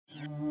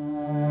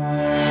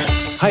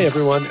Hi,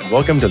 everyone, and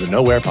welcome to the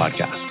Nowhere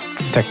podcast.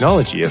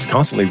 Technology is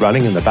constantly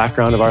running in the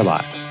background of our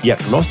lives,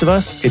 yet for most of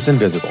us, it's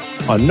invisible.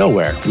 On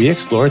Nowhere, we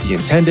explore the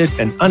intended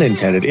and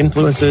unintended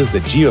influences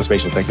that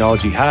geospatial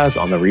technology has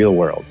on the real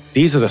world.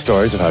 These are the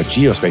stories of how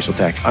geospatial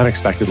tech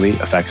unexpectedly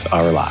affects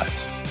our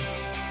lives.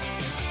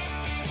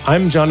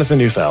 I'm Jonathan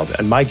Neufeld,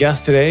 and my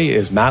guest today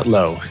is Matt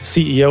Lowe,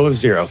 CEO of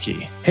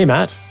ZeroKey. Hey,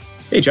 Matt.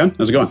 Hey, John.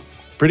 How's it going?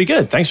 Pretty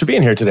good. Thanks for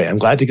being here today. I'm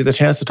glad to get the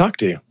chance to talk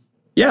to you.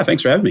 Yeah,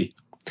 thanks for having me.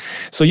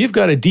 So you've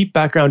got a deep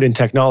background in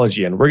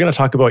technology, and we're going to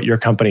talk about your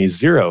company,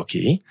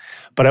 ZeroKey.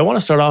 But I want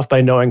to start off by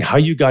knowing how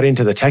you got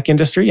into the tech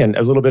industry and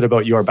a little bit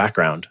about your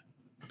background.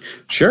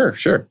 Sure.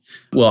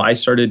 Well, I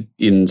started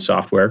in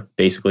software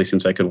basically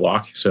since I could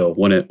walk. So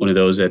one of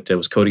those that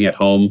was coding at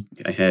home.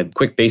 I had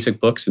quick basic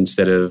books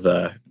instead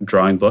of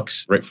drawing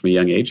books right from a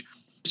young age.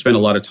 Spent a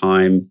lot of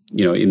time,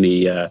 in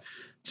the,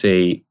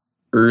 say,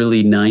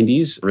 early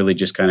 90s, really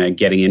just kind of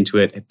getting into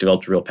it,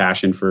 developed a real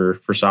passion for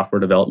software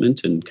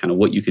development and kind of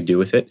what you could do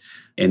with it.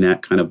 And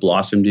that kind of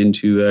blossomed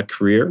into a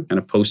career kind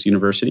of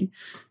post-university.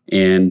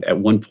 And at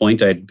one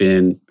point, I'd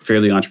been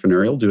fairly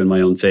entrepreneurial, doing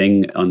my own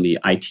thing on the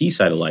IT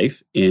side of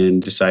life,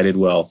 and decided,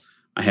 well,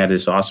 I had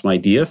this awesome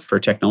idea for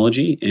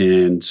technology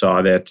and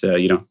saw that,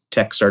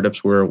 tech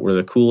startups were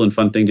the cool and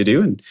fun thing to do,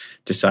 and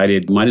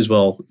decided might as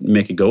well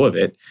make a go of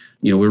it.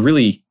 We're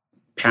really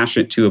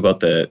passionate too about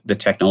the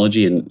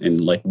technology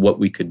and like what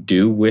we could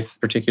do with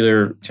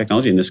particular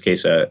technology, in this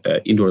case,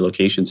 a indoor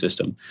location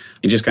system,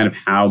 and just kind of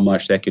how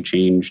much that could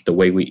change the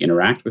way we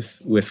interact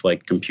with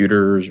like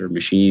computers or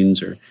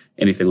machines or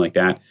anything like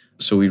that.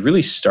 So we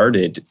really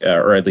started,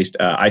 or at least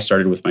I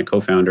started with my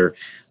co-founder,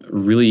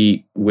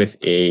 really with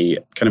a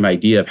kind of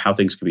idea of how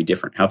things could be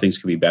different, how things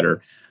could be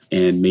better,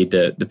 and made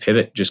the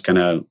pivot, just kind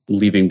of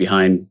leaving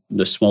behind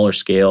the smaller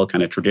scale,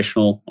 kind of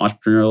traditional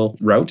entrepreneurial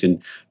route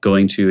and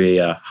going to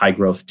a high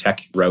growth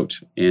tech route.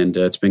 And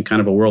it's been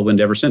kind of a whirlwind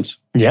ever since.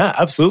 Yeah,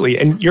 absolutely.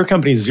 And your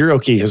company,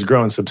 ZeroKey, has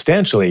grown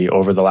substantially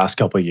over the last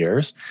couple of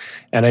years.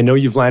 And I know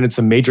you've landed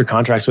some major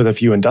contracts with a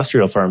few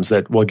industrial firms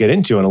that we'll get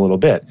into in a little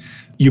bit.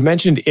 You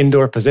mentioned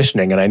indoor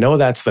positioning, and I know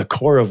that's the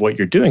core of what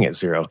you're doing at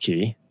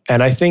ZeroKey.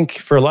 And I think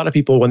for a lot of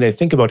people, when they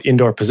think about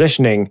indoor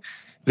positioning,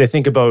 they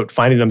think about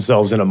finding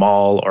themselves in a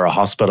mall or a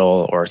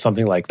hospital or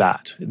something like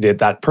that,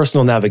 that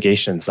personal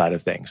navigation side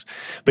of things.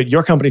 But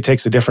your company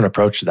takes a different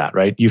approach to that,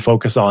 right? You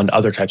focus on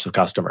other types of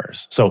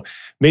customers. So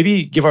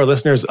maybe give our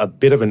listeners a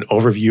bit of an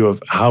overview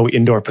of how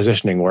indoor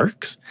positioning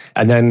works,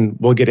 and then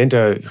we'll get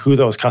into who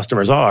those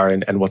customers are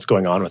and what's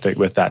going on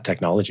with that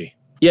technology.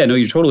 Yeah, no,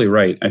 you're totally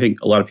right. I think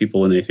a lot of people,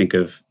 when they think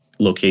of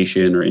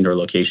location or indoor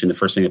location, the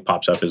first thing that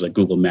pops up is like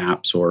Google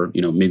Maps or,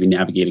 maybe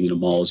navigating in a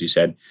mall, as you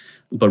said.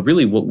 But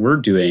really what we're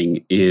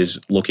doing is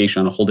location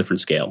on a whole different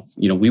scale.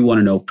 We want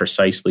to know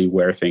precisely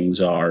where things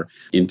are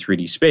in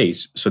 3D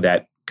space so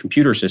that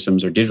computer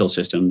systems or digital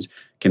systems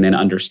can then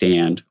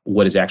understand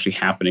what is actually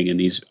happening in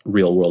these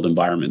real world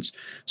environments.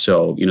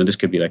 So, this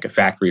could be like a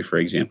factory, for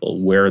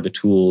example. Where are the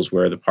tools,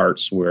 where are the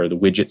parts, where are the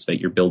widgets that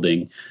you're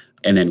building,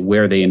 and then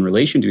where are they in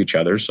relation to each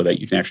other so that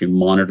you can actually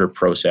monitor,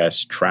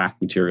 process, track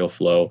material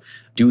flow,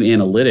 do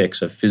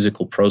analytics of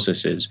physical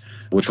processes,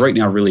 which right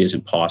now really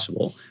isn't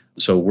possible.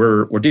 So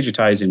we're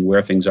digitizing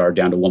where things are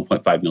down to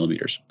 1.5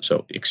 millimeters.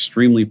 So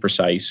extremely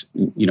precise,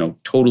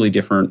 totally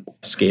different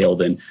scale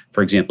than,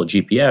 for example,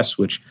 GPS,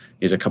 which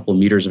is a couple of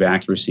meters of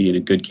accuracy in a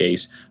good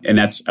case. And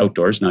that's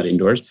outdoors, not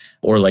indoors.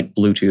 Or like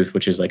Bluetooth,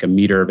 which is like a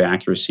meter of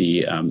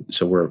accuracy.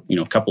 So we're,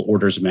 a couple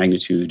orders of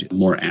magnitude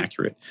more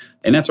accurate.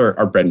 And that's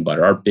our bread and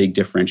butter. Our big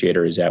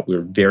differentiator is that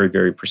we're very,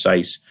 very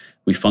precise.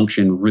 We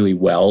function really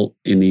well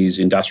in these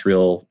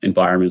industrial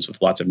environments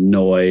with lots of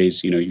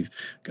noise. You've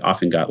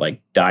often got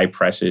like die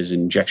presses,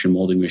 injection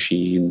molding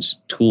machines,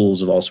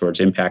 tools of all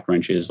sorts, impact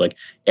wrenches, like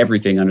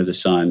everything under the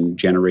sun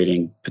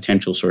generating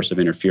potential source of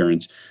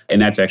interference. And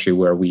that's actually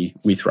where we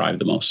thrive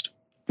the most.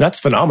 That's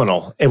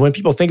phenomenal. And when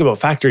people think about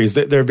factories,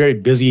 they're very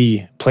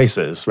busy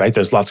places, right?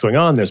 There's lots going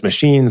on. There's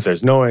machines,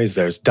 there's noise,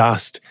 there's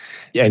dust.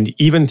 And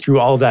even through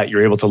all of that,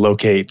 you're able to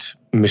locate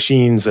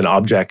machines and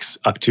objects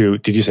up to,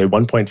 did you say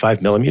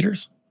 1.5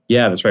 millimeters?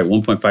 Yeah, that's right,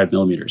 1.5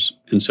 millimeters.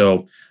 And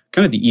so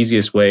kind of the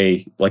easiest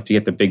way, like to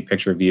get the big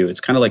picture view, it's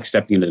kind of like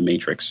stepping into the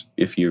Matrix,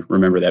 if you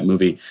remember that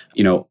movie.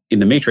 In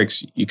the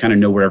Matrix, you kind of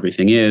know where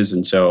everything is.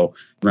 And so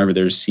remember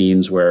there's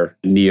scenes where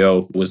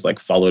Neo was like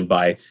followed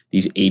by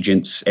these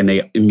agents and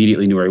they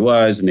immediately knew where he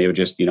was and they would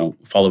just,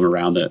 follow him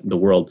around the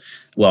world.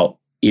 Well,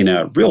 in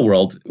a real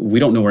world, we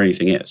don't know where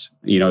anything is.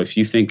 If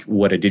you think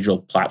what a digital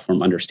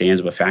platform understands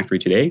of a factory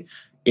today,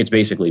 it's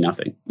basically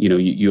nothing.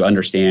 You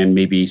understand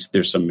maybe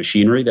there's some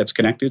machinery that's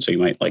connected. So you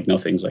might know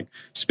things like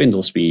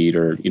spindle speed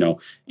or,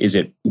 is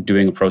it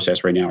doing a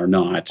process right now or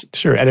not?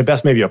 Sure. And at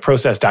best, maybe a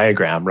process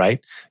diagram, right?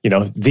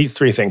 These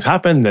three things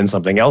happen, then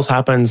something else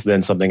happens,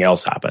 then something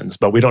else happens.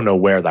 But we don't know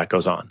where that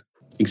goes on.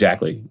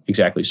 Exactly,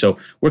 exactly. So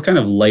we're kind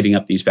of lighting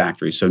up these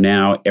factories. So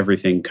now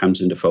everything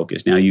comes into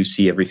focus. Now you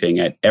see everything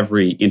at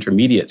every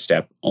intermediate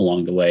step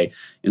along the way.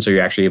 And so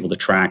you're actually able to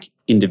track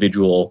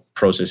individual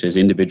processes,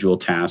 individual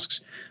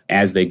tasks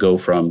as they go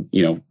from,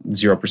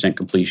 0%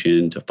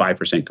 completion to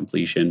 5%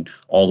 completion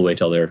all the way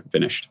till they're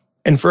finished.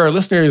 And for our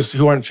listeners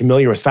who aren't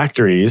familiar with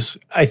factories,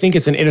 I think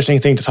it's an interesting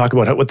thing to talk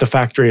about what the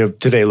factory of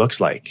today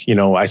looks like.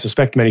 I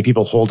suspect many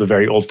people hold a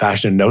very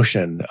old-fashioned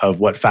notion of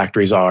what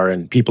factories are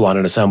and people on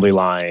an assembly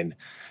line.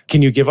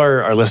 Can you give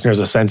our listeners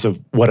a sense of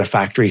what a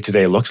factory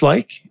today looks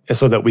like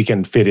so that we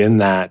can fit in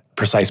that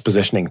precise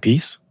positioning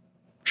piece?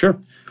 Sure.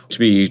 To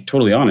be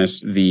totally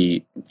honest,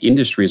 the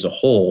industry as a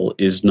whole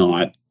is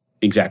not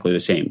exactly the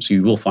same. So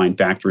you will find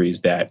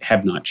factories that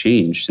have not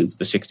changed since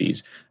the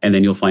 60s. And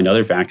then you'll find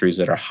other factories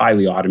that are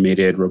highly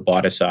automated,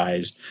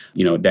 roboticized,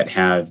 that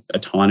have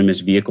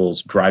autonomous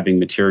vehicles driving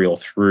material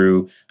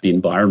through the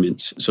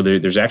environments. So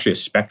there's actually a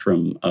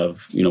spectrum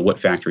of, what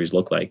factories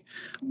look like.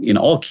 In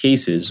all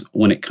cases,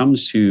 when it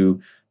comes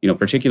to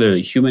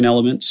particularly human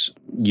elements,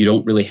 you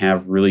don't really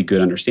have really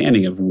good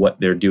understanding of what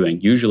they're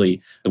doing.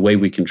 Usually, the way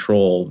we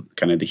control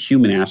kind of the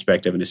human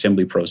aspect of an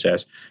assembly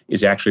process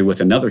is actually with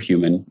another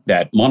human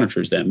that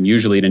monitors them,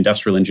 usually an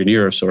industrial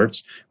engineer of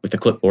sorts with a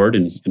clipboard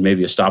and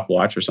maybe a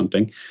stopwatch or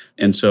something.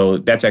 And so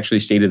that's actually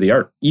state of the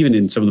art, even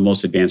in some of the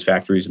most advanced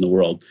factories in the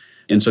world.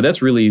 And so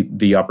that's really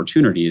the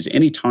opportunity is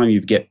anytime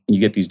you get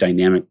these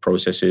dynamic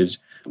processes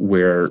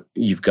where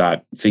you've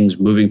got things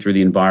moving through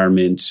the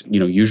environment,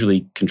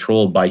 usually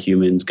controlled by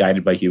humans,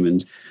 guided by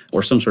humans,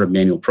 or some sort of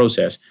manual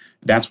process,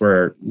 that's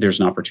where there's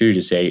an opportunity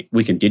to say,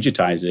 we can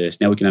digitize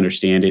this. Now we can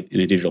understand it in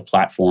a digital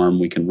platform.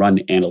 We can run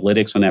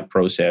analytics on that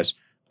process,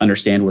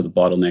 understand where the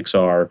bottlenecks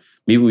are.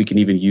 Maybe we can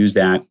even use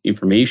that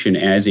information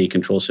as a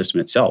control system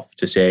itself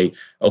to say,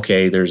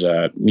 okay, there's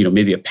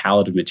maybe a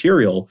pallet of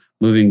material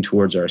moving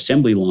towards our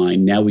assembly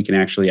line. Now we can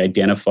actually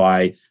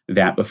identify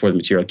that before the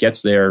material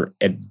gets there,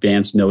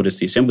 advance notice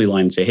the assembly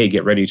line and say, hey,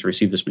 get ready to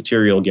receive this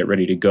material, get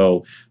ready to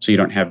go. So you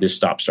don't have this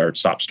stop, start,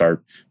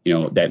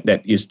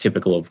 that is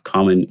typical of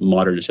common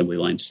modern assembly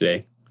lines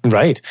today.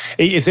 Right.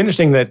 It's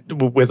interesting that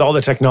with all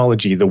the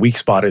technology, the weak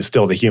spot is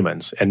still the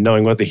humans and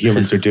knowing what the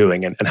humans are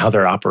doing and how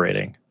they're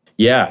operating.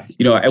 Yeah.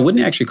 I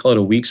wouldn't actually call it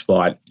a weak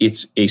spot.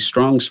 It's a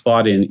strong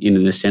spot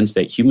in the sense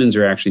that humans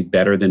are actually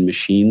better than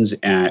machines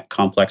at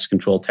complex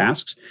control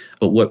tasks.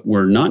 But what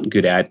we're not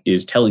good at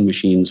is telling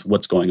machines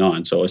what's going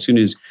on. So as soon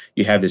as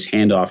you have this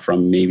handoff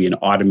from maybe an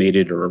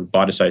automated or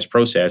roboticized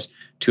process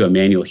to a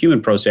manual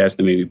human process,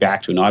 then maybe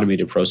back to an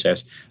automated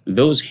process,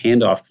 those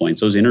handoff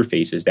points, those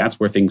interfaces, that's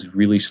where things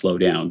really slow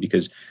down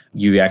because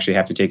you actually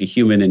have to take a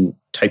human and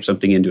type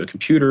something into a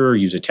computer or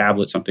use a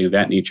tablet, something of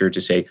that nature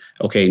to say,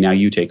 okay, now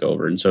you take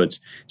over. And so it's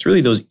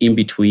really those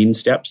in-between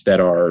steps that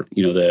are,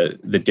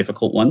 the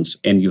difficult ones.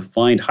 And you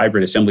find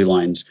hybrid assembly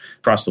lines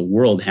across the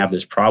world have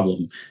this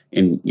problem.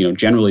 And,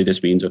 generally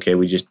this means, okay,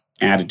 we just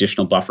add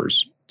additional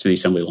buffers to the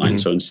assembly line. Mm-hmm.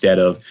 So instead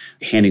of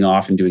handing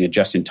off and doing a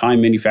just-in-time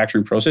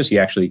manufacturing process, you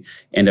actually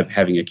end up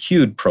having a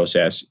queued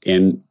process.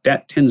 And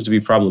that tends to be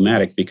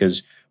problematic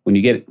because when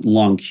you get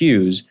long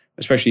queues,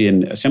 especially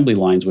in assembly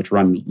lines which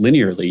run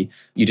linearly,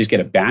 you just get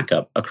a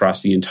backup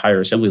across the entire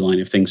assembly line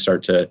if things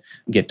start to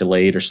get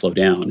delayed or slow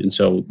down. And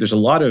so there's a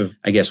lot of,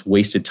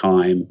 wasted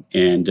time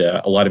and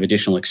a lot of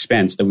additional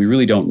expense that we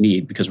really don't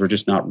need because we're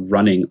just not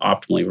running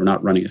optimally. We're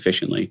not running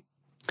efficiently.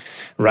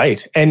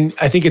 Right. And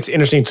I think it's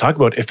interesting to talk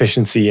about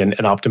efficiency and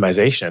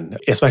optimization,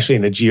 especially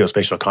in a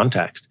geospatial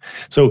context.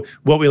 So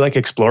what we like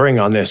exploring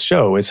on this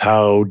show is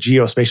how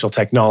geospatial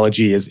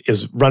technology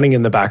is running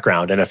in the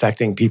background and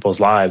affecting people's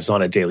lives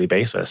on a daily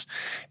basis.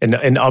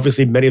 And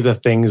obviously, many of the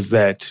things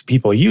that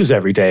people use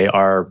every day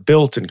are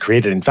built and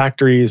created in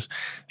factories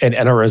and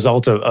a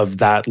result of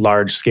that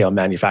large-scale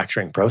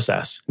manufacturing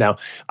process. Now,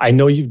 I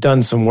know you've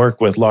done some work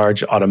with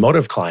large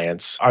automotive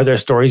clients. Are there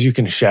stories you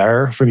can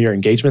share from your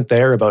engagement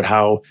there about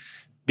how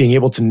being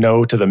able to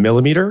know to the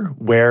millimeter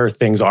where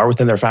things are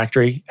within their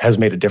factory has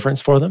made a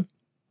difference for them?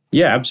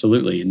 Yeah,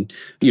 absolutely. And,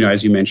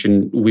 as you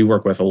mentioned, we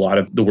work with a lot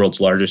of the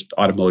world's largest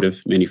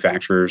automotive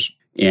manufacturers.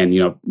 And,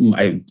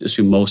 I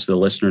assume most of the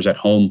listeners at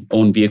home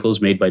own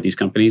vehicles made by these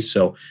companies.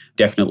 So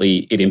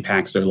definitely it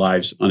impacts their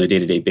lives on a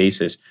day-to-day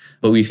basis.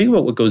 But when you think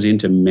about what goes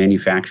into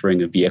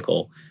manufacturing a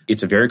vehicle,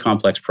 it's a very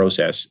complex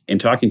process. And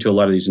talking to a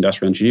lot of these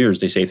industrial engineers,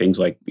 they say things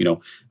like,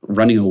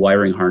 running a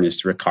wiring harness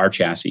through a car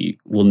chassis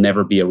will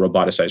never be a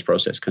roboticized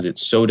process because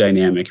it's so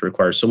dynamic. It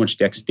requires so much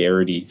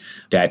dexterity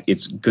that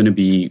it's going to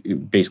be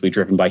basically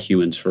driven by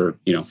humans for,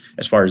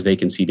 as far as they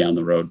can see down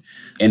the road.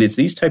 And it's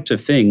these types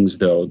of things,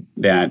 though,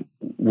 that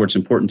where it's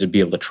important to be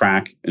able to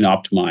track and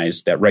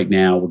optimize that right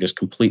now we're just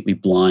completely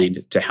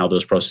blind to how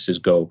those processes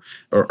go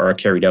or are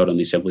carried out on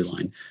the assembly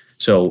line.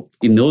 So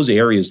in those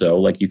areas, though,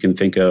 like you can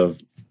think of,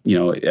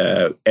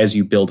 as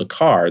you build a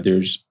car,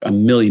 there's a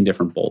million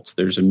different bolts.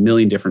 There's a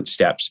million different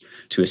steps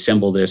to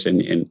assemble this.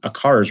 And a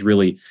car is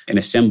really an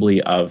assembly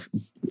of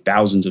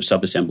thousands of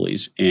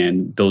subassemblies,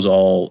 and those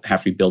all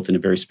have to be built in a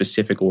very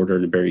specific order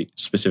in a very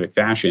specific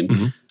fashion.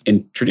 Mm-hmm.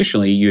 And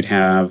traditionally, you'd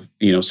have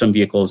some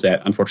vehicles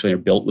that unfortunately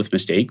are built with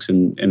mistakes,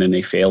 and then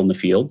they fail in the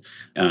field.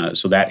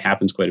 So that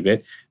happens quite a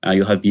bit.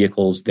 You'll have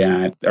vehicles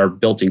that are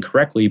built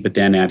incorrectly, but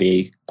then at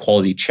a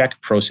quality check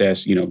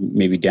process,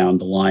 maybe down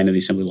the line of the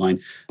assembly line,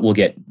 will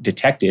get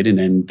detected, and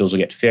then those will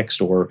get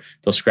fixed, or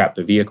they'll scrap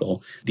the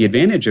vehicle. The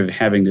advantage of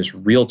having this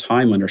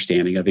real-time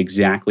understanding of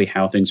exactly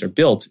how things are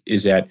built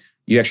is that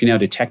you actually now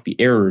detect the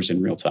errors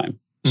in real time.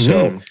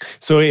 So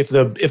if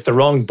the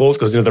wrong bolt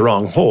goes into the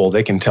wrong hole,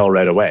 they can tell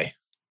right away.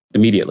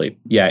 Immediately.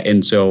 Yeah.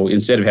 And so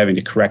instead of having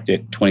to correct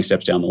it 20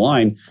 steps down the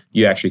line,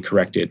 you actually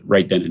correct it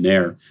right then and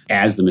there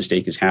as the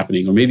mistake is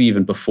happening, or maybe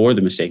even before the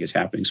mistake is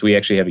happening. So we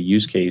actually have a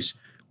use case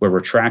where we're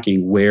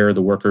tracking where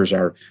the workers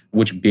are,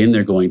 which bin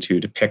they're going to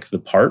pick the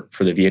part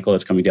for the vehicle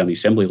that's coming down the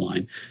assembly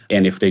line.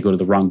 And if they go to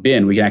the wrong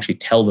bin, we can actually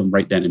tell them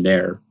right then and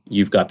there,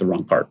 you've got the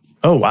wrong part.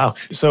 Oh, wow.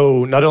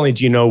 So not only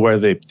do you know where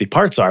the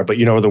parts are, but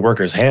you know where the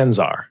workers' hands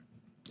are.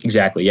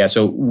 Exactly. Yeah.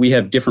 So we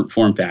have different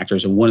form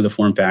factors. And one of the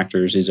form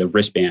factors is a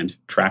wristband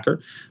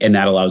tracker. And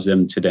that allows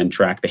them to then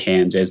track the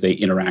hands as they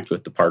interact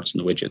with the parts and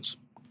the widgets.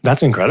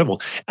 That's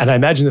incredible. And I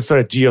imagine this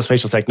sort of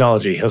geospatial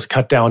technology has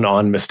cut down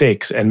on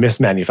mistakes and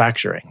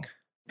mismanufacturing.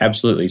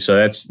 Absolutely. So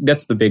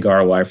that's the big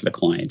ROI for the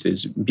clients,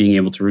 is being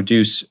able to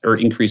reduce or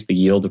increase the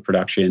yield of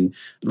production,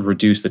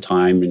 reduce the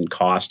time and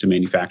cost to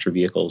manufacture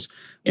vehicles,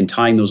 and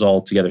tying those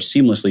all together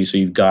seamlessly so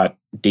you've got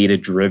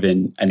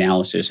data-driven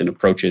analysis and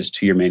approaches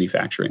to your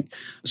manufacturing.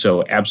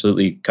 So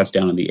absolutely cuts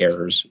down on the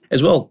errors.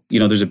 As well,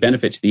 there's a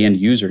benefit to the end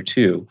user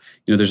too.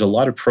 There's a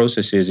lot of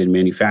processes in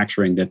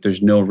manufacturing that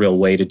there's no real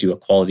way to do a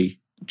quality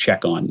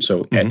check on.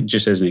 So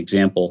just as an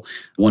example,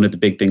 one of the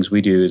big things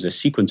we do is a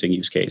sequencing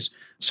use case.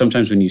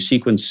 Sometimes when you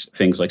sequence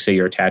things, like say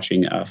you're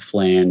attaching a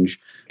flange,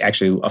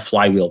 actually a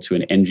flywheel to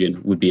an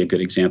engine would be a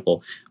good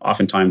example.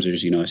 Oftentimes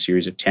there's, a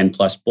series of 10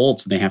 plus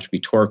bolts, and they have to be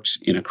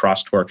torqued in a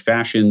cross torque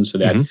fashion so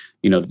that,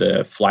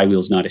 the flywheel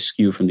is not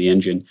askew from the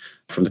engine,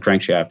 from the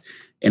crankshaft.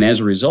 And as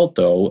a result,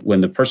 though,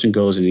 when the person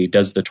goes and he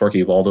does the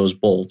torquing of all those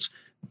bolts,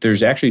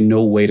 there's actually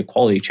no way to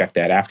quality check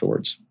that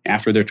afterwards,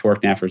 after they're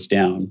torqued and after it's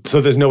down.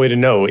 So there's no way to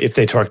know if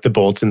they torque the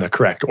bolts in the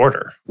correct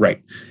order.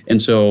 Right.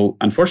 And so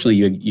unfortunately,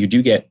 you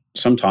do get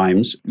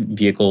sometimes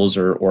vehicles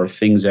or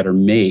things that are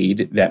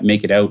made that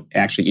make it out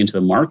actually into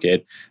the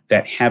market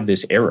that have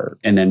this error.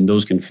 And then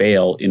those can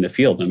fail in the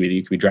field. I mean,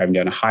 you could be driving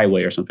down a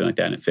highway or something like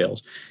that and it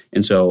fails.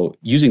 And so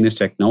using this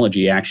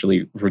technology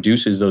actually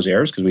reduces those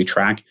errors, because we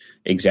track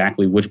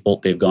exactly which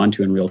bolt they've gone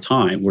to in real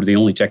time. We're the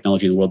only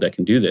technology in the world that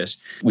can do this.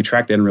 We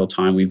track that in real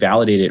time. We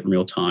validate it in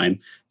real time.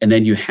 And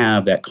then you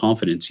have that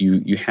confidence.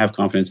 You have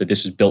confidence that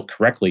this is built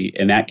correctly,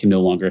 and that can no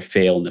longer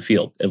fail in the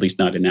field, at least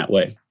not in that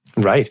way.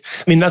 Right.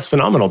 I mean, that's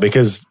phenomenal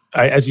because,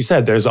 as you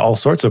said, there's all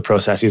sorts of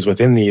processes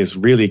within these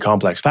really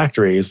complex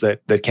factories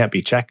that can't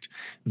be checked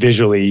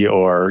visually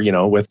or,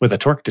 with a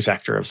torque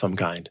detector of some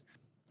kind.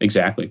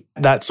 Exactly.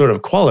 That sort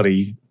of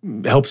quality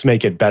helps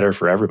make it better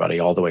for everybody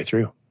all the way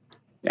through.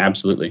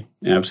 Absolutely.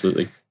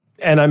 Absolutely.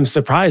 And I'm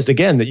surprised,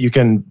 again, that you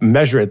can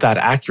measure it that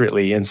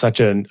accurately in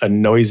such a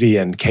noisy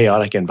and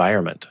chaotic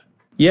environment.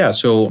 Yeah,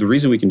 so the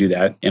reason we can do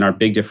that, and our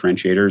big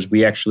differentiator, is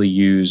we actually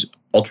use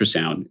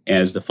ultrasound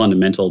as the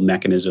fundamental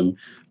mechanism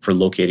for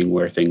locating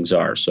where things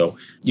are. So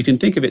you can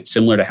think of it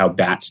similar to how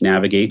bats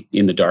navigate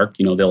in the dark.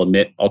 They'll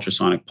emit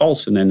ultrasonic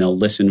pulse, and then they'll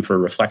listen for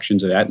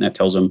reflections of that, and that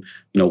tells them,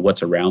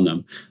 what's around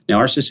them. Now,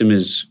 our system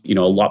is, a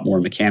lot more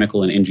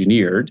mechanical and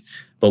engineered,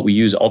 but we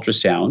use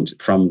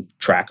ultrasound from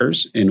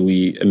trackers, and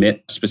we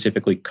emit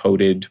specifically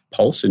coded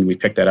pulse, and we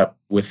pick that up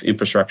with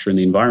infrastructure in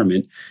the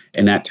environment.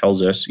 And that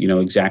tells us,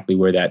 exactly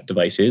where that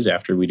device is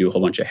after we do a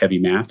whole bunch of heavy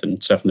math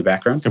and stuff in the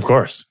background. Of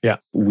course, yeah.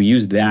 We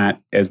use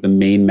that as the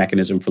main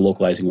mechanism for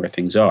localizing where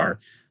things are.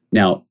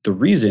 Now, the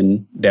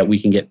reason that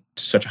we can get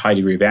to such a high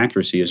degree of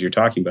accuracy, as you're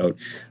talking about,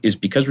 is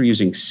because we're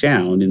using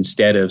sound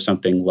instead of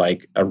something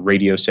like a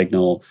radio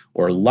signal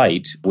or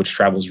light, which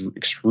travels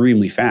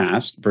extremely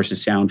fast,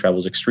 versus sound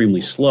travels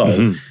extremely slow.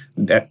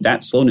 Mm-hmm.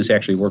 That slowness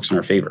actually works in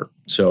our favor.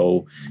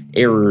 So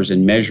errors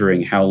in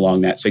measuring how long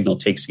that signal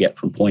takes to get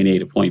from point A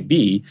to point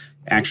B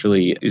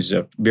actually is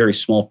a very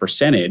small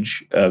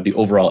percentage of the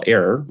overall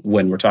error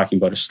when we're talking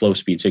about a slow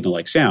speed signal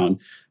like sound,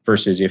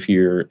 versus if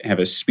you have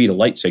a speed of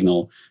light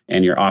signal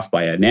and you're off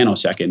by a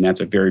nanosecond, that's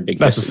a very big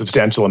distance. That's a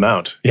substantial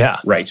amount. Yeah.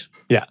 Right.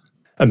 Yeah.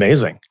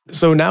 Amazing.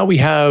 So now we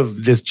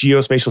have this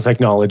geospatial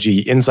technology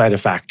inside a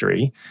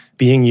factory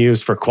being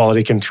used for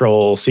quality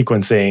control,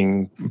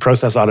 sequencing,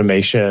 process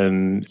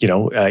automation,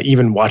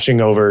 even watching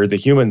over the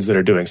humans that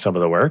are doing some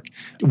of the work.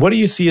 What do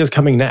you see as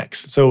coming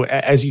next? So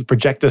as you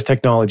project this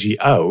technology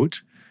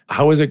out,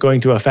 how is it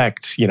going to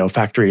affect,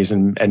 factories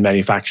and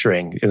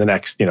manufacturing in the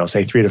next,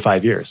 say 3 to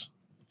 5 years?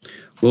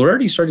 Well, we're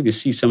already starting to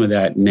see some of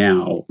that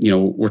now.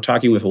 We're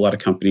talking with a lot of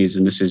companies,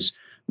 and this is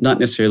not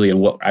necessarily in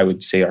what I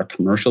would say our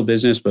commercial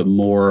business, but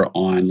more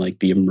on like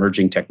the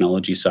emerging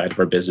technology side of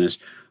our business,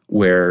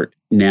 where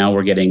now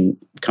we're getting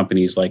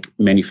companies like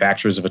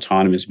manufacturers of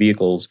autonomous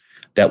vehicles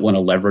that want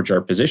to leverage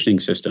our positioning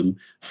system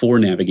for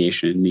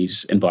navigation in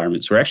these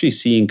environments. We're actually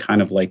seeing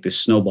kind of like this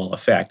snowball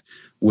effect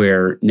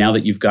where now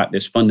that you've got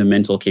this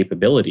fundamental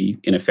capability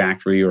in a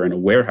factory or in a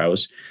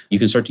warehouse, you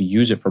can start to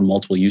use it for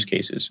multiple use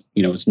cases.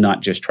 It's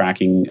not just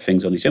tracking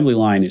things on the assembly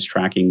line, it's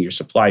tracking your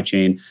supply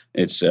chain.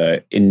 It's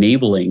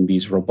enabling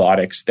these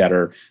robotics that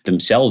are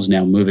themselves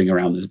now moving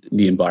around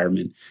the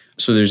environment.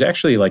 So there's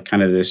actually like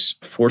kind of this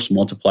force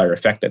multiplier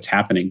effect that's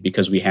happening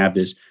because we have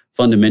this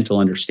fundamental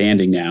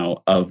understanding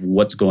now of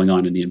what's going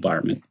on in the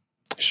environment.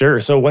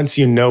 Sure. So once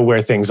you know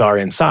where things are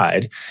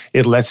inside,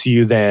 it lets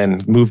you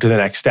then move to the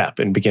next step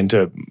and begin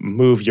to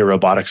move your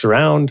robotics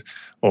around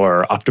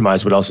or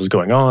optimize what else is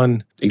going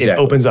on.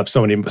 Exactly. It opens up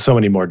so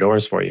many more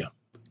doors for you.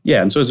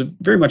 Yeah, and so it's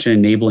very much an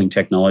enabling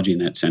technology in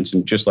that sense.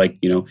 And just like,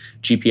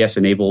 GPS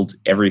enabled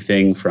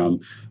everything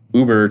from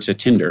Uber to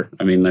Tinder.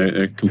 I mean,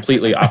 they're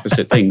completely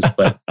opposite things,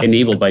 but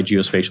enabled by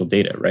geospatial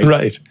data, right?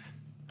 Right.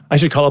 I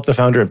should call up the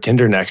founder of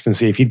Tinder next and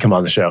see if he'd come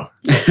on the show.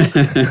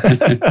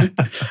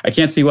 I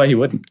can't see why he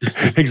wouldn't.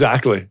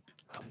 Exactly.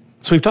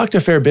 So we've talked a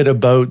fair bit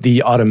about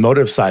the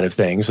automotive side of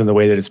things and the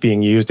way that it's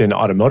being used in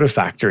automotive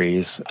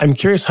factories. I'm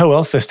curious how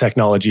else this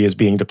technology is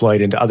being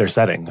deployed into other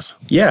settings.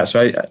 Yeah, so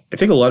I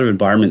think a lot of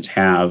environments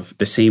have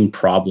the same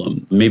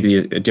problem, maybe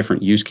a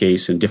different use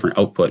case and different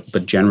output,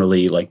 but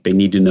generally like they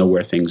need to know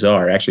where things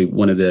are. Actually,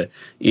 one of the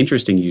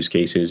interesting use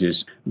cases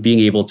is being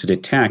able to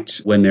detect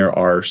when there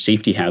are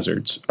safety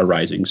hazards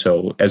arising.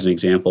 So as an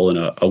example, in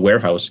a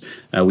warehouse,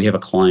 we have a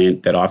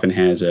client that often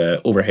has an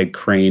overhead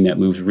crane that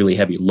moves really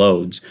heavy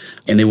loads,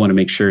 and they want to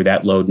make sure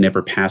that load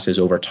never passes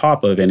over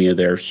top of any of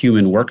their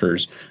human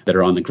workers that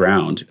are on the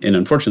ground. And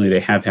unfortunately, they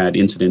have had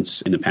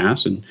incidents in the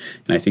past, and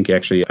I think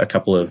actually a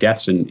couple of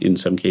deaths in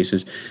some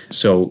cases.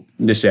 So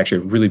this is actually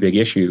a really big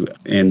issue.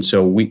 And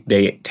so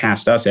they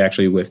tasked us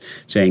actually with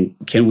saying,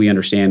 can we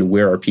understand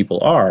where our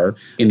people are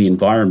in the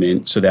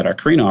environment so that our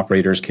crane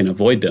operators can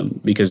avoid them?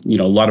 Because,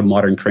 a lot of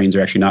modern cranes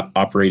are actually not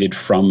operated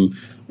from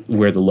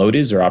where the load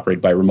is. They're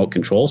operated by remote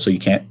control, so you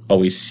can't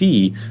always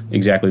see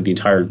exactly the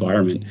entire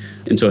environment.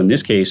 And so in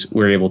this case,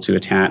 we're able to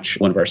attach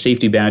one of our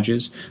safety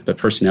badges, the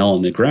personnel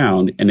on the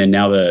ground, and then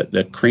now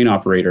the crane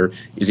operator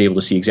is able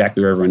to see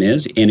exactly where everyone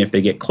is. And if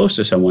they get close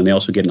to someone, they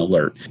also get an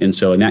alert. And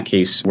so in that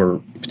case, we're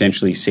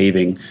potentially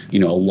saving, a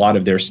lot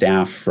of their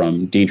staff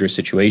from dangerous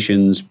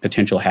situations,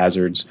 potential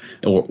hazards,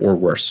 or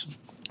worse.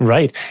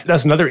 Right.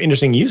 That's another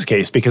interesting use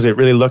case because it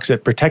really looks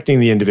at protecting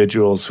the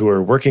individuals who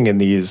are working in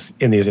these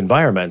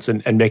environments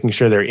and making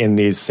sure they're in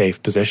these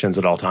safe positions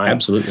at all times.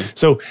 Absolutely.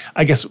 So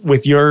I guess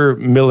with your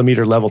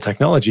millimeter level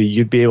technology,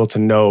 you'd be able to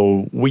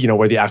know,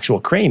 where the actual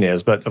crane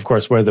is, but of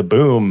course where the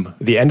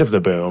end of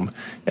the boom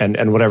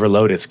and whatever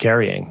load it's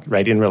carrying,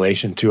 right, in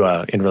relation to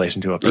a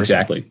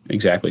person.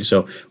 Exactly.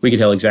 So we could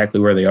tell exactly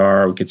where they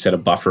are. We could set a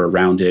buffer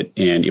around it,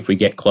 and if we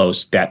get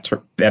close, that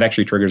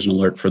actually triggers an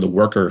alert for the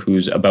worker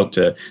who's about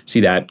to see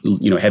that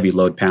heavy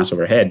load pass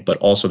overhead, but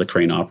also the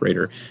crane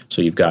operator.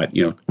 So you've got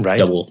right.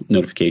 Double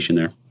notification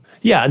there.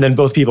 Yeah, and then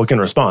both people can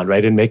respond,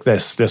 right, and make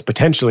this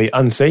potentially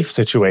unsafe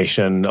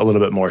situation a little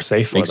bit more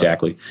safe for them.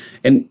 Exactly.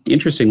 And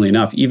interestingly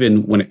enough,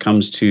 even when it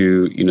comes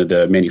to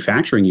the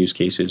manufacturing use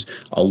cases,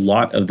 a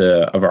lot of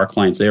our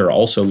clients there are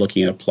also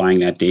looking at applying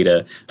that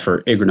data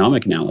for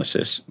ergonomic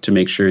analysis to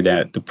make sure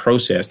that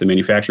the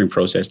manufacturing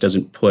process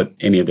doesn't put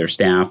any of their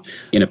staff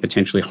in a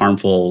potentially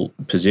harmful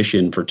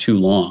position for too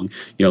long,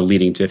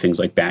 leading to things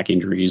like back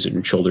injuries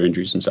and shoulder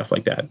injuries and stuff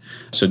like that.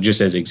 So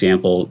just as an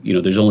example,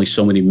 there's only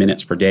so many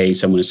minutes per day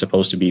someone is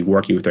supposed to be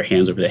working with their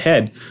hands over the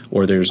head,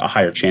 or there's a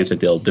higher chance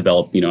that they'll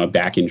develop, a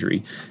back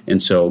injury.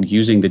 And so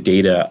using the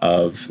data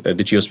of the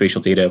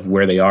geospatial data of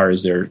where they are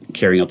as they're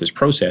carrying out this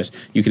process,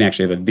 you can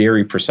actually have a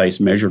very precise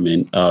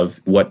measurement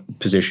of what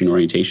position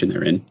orientation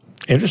they're in.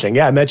 Interesting.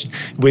 Yeah, I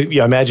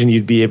imagine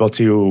you'd be able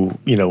to,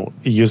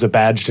 use a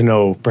badge to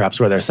know perhaps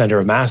where their center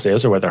of mass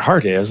is or where their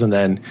heart is, and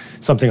then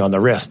something on the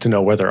wrist to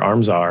know where their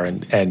arms are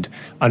and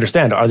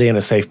understand, are they in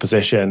a safe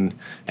position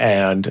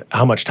and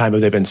how much time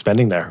have they been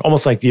spending there?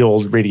 Almost like the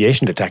old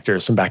radiation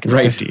detectors from back in the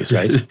 50s,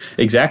 right?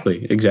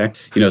 Exactly.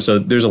 So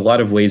there's a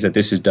lot of ways that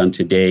this is done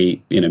today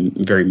in a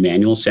very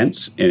manual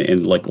sense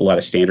and like a lot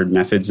of standard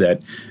methods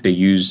that they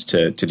use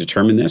to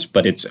determine this.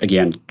 But it's,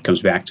 again,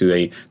 comes back to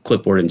a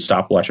clipboard and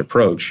stopwatch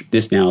approach.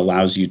 This now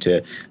allows you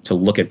to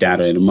look at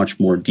data in a much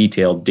more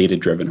detailed,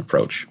 data-driven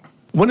approach.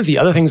 One of the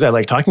other things I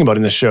like talking about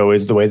in this show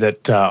is the way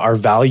that our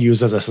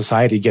values as a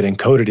society get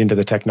encoded into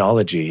the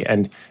technology.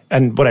 And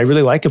what I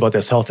really like about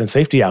this health and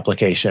safety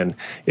application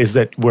is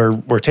that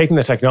we're taking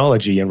the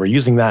technology and we're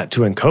using that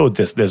to encode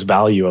this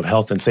value of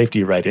health and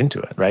safety right into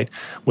it, right?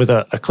 With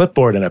a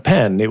clipboard and a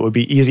pen, it would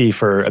be easy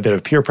for a bit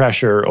of peer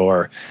pressure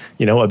or,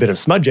 a bit of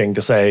smudging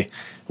to say,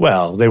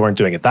 Well, they weren't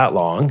doing it that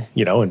long,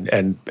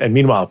 and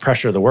meanwhile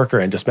pressure the worker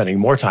into spending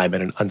more time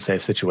in an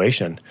unsafe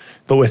situation.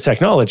 But with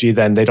technology,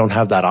 then they don't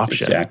have that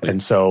option. Exactly.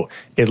 And so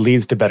it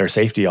leads to better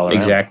safety all around.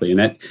 Exactly.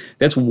 And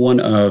that's one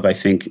of, I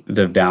think,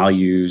 the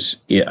values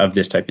of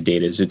this type of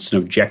data is it's an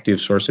objective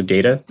source of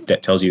data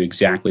that tells you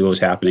exactly what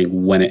was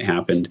happening, when it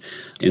happened.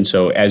 And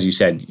so, as you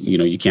said,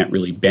 you can't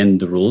really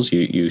bend the rules.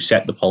 You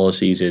set the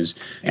policies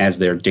as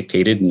they're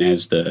dictated and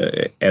as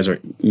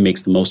it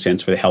makes the most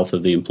sense for the health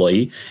of the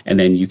employee. And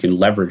then you can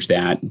leverage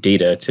that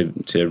data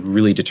to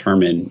really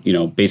determine,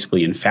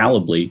 basically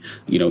infallibly,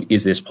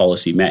 is this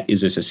policy met?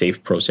 Is this a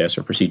safe process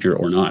or procedure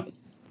or not?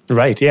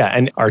 Right, yeah.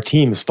 And our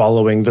team's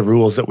following the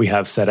rules that we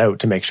have set out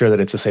to make sure that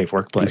it's a safe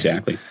workplace.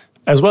 Exactly.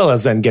 As well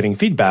as then getting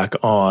feedback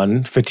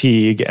on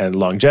fatigue and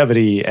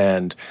longevity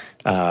and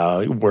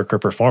worker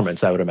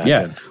performance, I would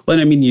imagine. Yeah. Well,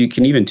 you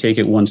can even take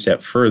it one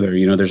step further.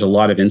 There's a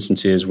lot of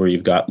instances where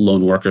you've got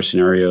lone worker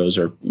scenarios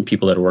or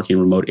people that are working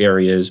in remote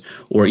areas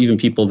or even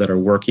people that are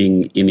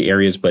working in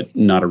areas but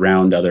not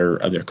around other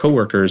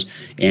coworkers,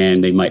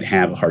 and they might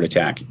have a heart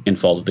attack and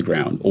fall to the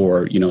ground,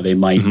 or they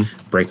might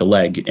break a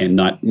leg and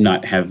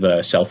not have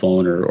a cell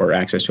phone or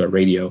access to a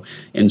radio.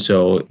 And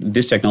so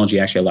this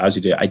technology actually allows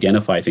you to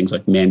identify things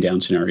like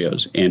man-down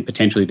scenarios and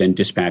potentially then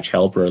dispatch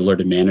help or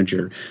alert a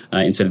manager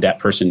instead of that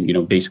person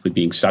basically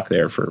being stuck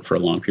there for a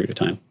long period of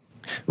time.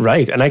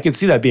 Right. And I could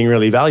see that being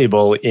really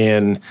valuable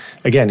in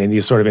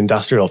these sort of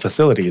industrial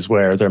facilities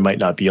where there might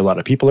not be a lot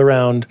of people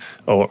around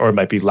or it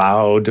might be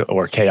loud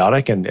or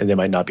chaotic and they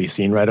might not be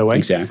seen right away.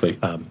 Exactly.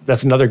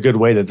 That's another good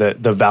way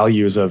that the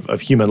values of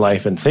human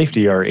life and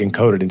safety are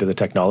encoded into the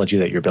technology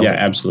that you're building. Yeah,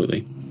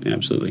 absolutely.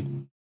 Absolutely.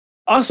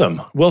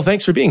 Awesome. Well,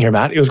 thanks for being here,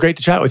 Matt. It was great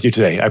to chat with you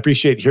today. I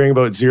appreciate hearing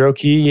about Zero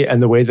Key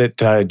and the way that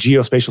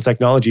geospatial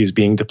technology is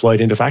being deployed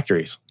into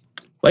factories.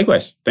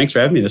 Likewise. Thanks for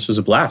having me. This was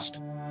a blast.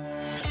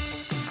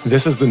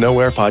 This is the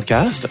Nowhere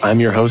Podcast. I'm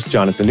your host,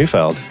 Jonathan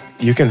Neufeld.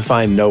 You can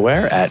find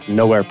Nowhere at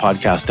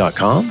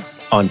nowherepodcast.com,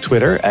 on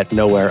Twitter at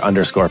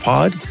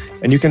nowhere_pod,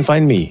 and you can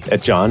find me at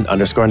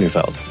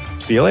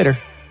John_Neufeld. See you later.